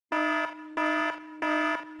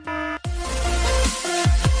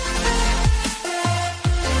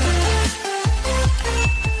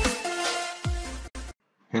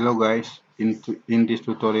Hello guys, in this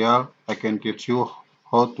tutorial I can teach you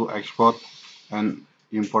how to export and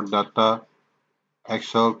import data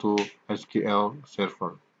Excel to SQL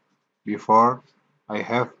server. Before I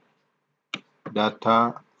have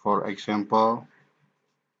data, for example,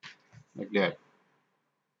 like that.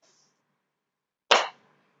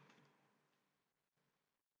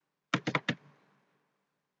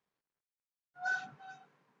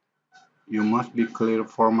 You must be clear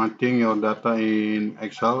formatting your data in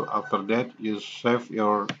Excel. After that, you save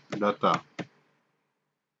your data.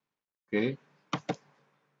 Okay,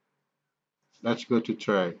 let's go to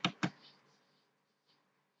try.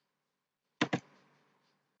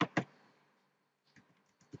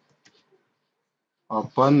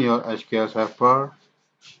 Open your SQL server,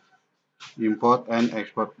 import and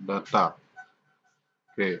export data.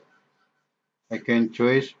 Okay, I can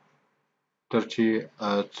choose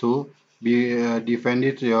 32. Define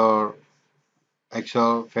it your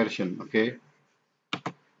Excel version. Okay,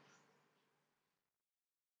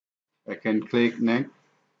 I can click next.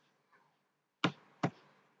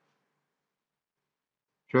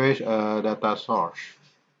 Choose a data source.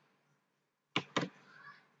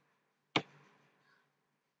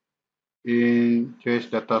 In choose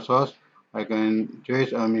data source, I can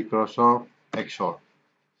choose a Microsoft Excel.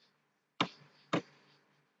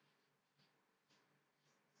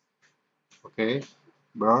 Okay,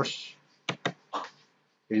 browse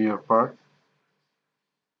in your part.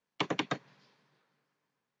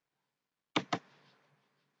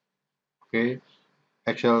 Okay,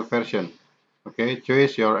 Excel version. Okay,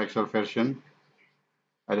 choose your Excel version,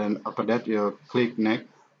 and then after that you click next.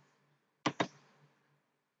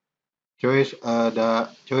 Choose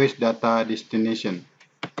data destination.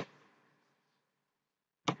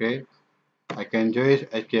 Okay, I can choose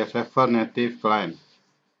SQL Server native client.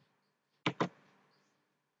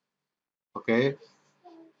 Okay,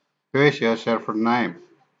 choose your server name.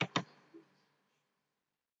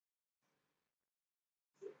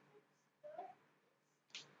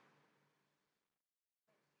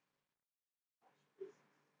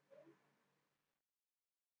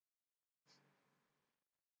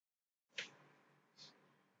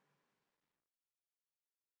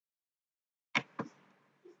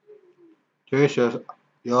 Choose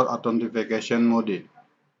your authentication mode.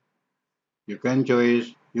 You can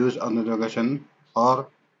choose use authentication or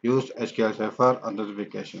use SQL Server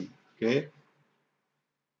authentication. Okay,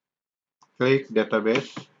 click database.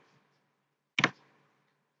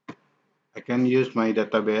 I can use my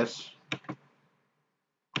database.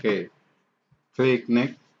 Okay, click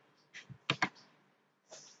next.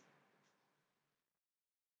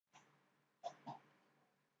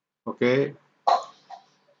 Okay,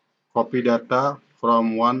 copy data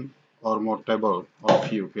from one or more table of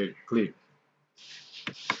view. Okay, click.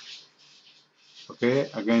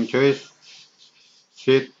 Okay, again choose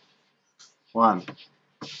sheet 1.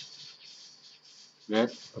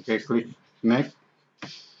 Yes. Okay, click next.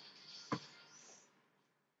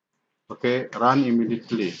 Okay, run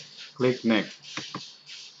immediately. Click next.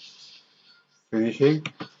 Finishing.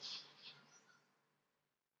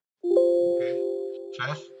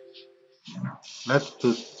 Success. Let's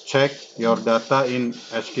to check your data in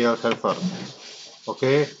SQL Server.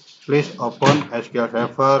 Okay, please open SQL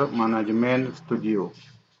Server Management Studio.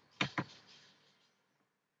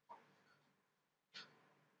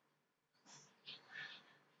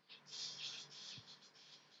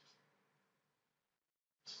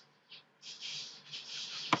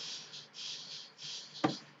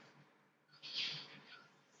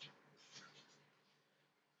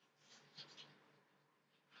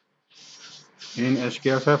 In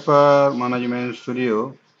SQL Server Management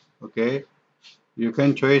Studio, okay, you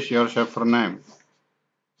can choose your server name.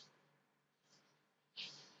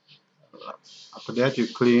 After that, you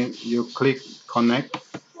click connect.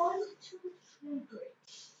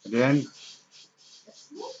 Then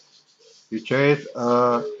you choose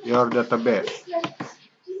your database.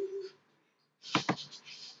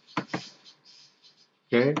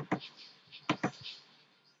 Okay.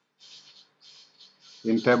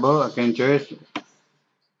 In table, I can choose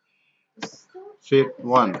sheet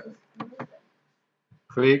 1.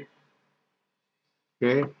 Click.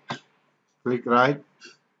 Okay. Click right.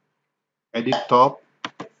 Edit top.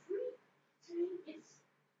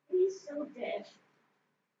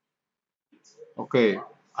 Okay.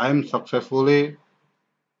 I'm successfully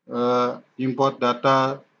import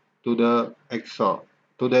data to the Excel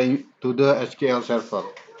to the SQL server.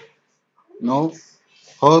 Now,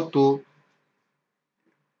 how to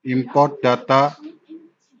import data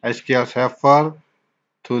SQL server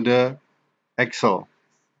to the Excel?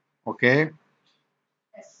 Okay,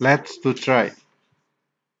 let's to try.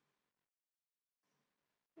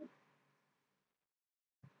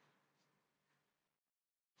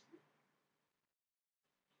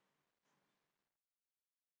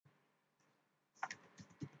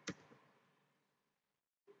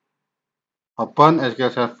 Open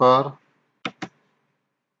SQL Server.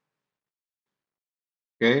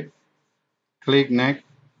 Okay, click next.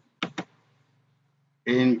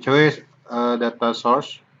 In choose data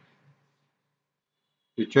source,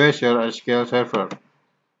 you choose your SQL Server.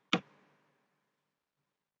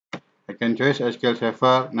 I can choose SQL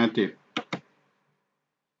Server native.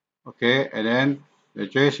 Okay, and then you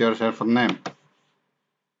choose your server name.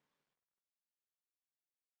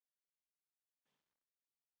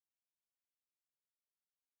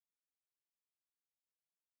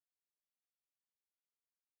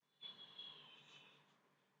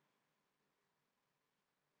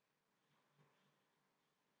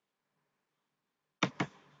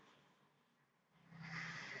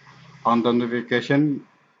 Authentication.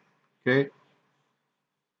 Okay,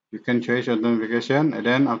 you can choose authentication, and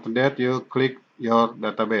then after that you click your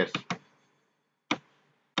database.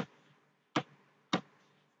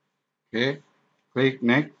 Okay, click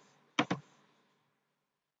next.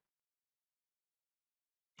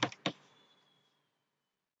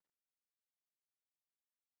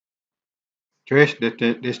 Choose the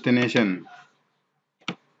destination.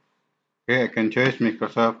 Okay, I can choose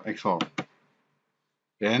Microsoft Excel.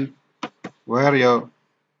 Then where you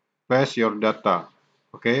paste your data.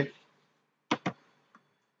 Okay,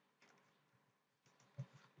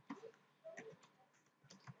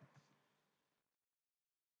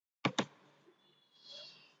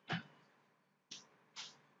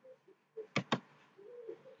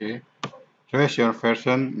 okay. Choose your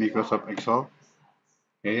version Microsoft Excel.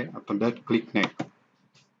 Okay, after that click next.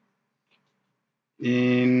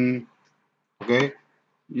 In okay,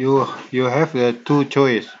 you have the two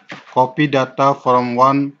choice. Copy data from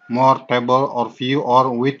one more table or view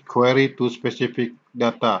or with query to specific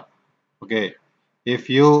data. Okay. If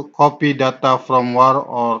you copy data from one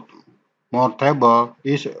or more table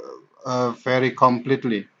is very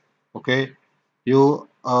completely. Okay. You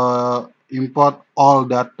import all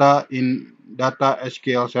data in data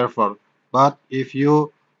SQL server. But if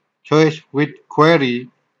you choose with query,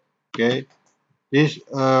 okay, is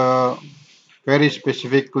very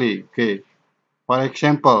specifically. Okay. For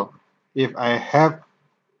example, if I have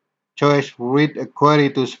choice read a query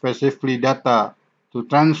to specifically data to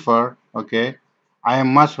transfer, okay, I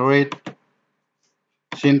must read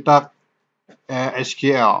syntax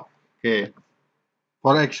SQL. Okay.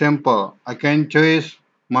 For example, I can choose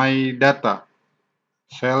my data,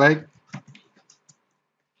 select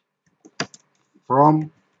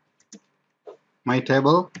from my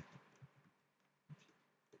table.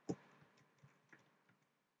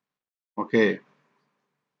 Okay.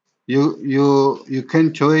 You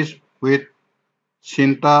can choose with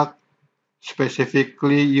syntax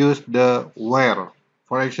specifically use the where.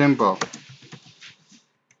 For example,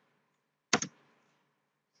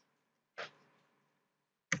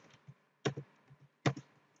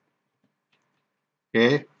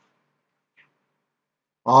 okay,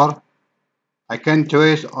 or I can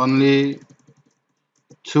choose only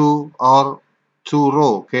two or two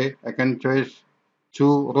row. Okay, I can choose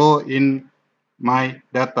two row in my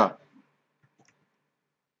data.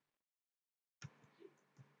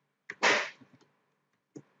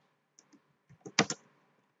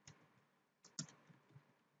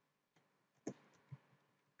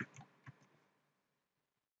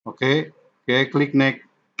 Okay, okay, click next.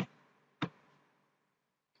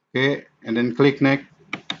 Okay, and then click next.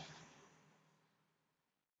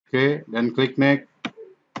 Okay, then click next.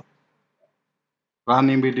 Run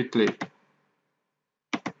immediately.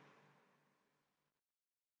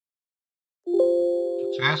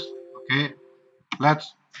 Success. Okay,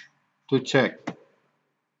 let's to check.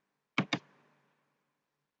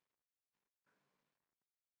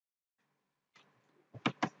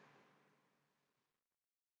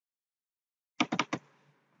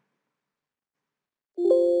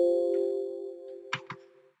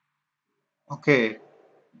 Okay,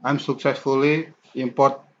 I'm successfully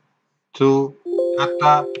import to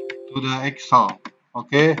data to the Excel.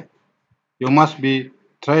 Okay, you must be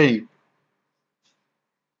trying.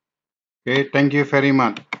 Okay, thank you very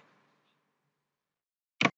much.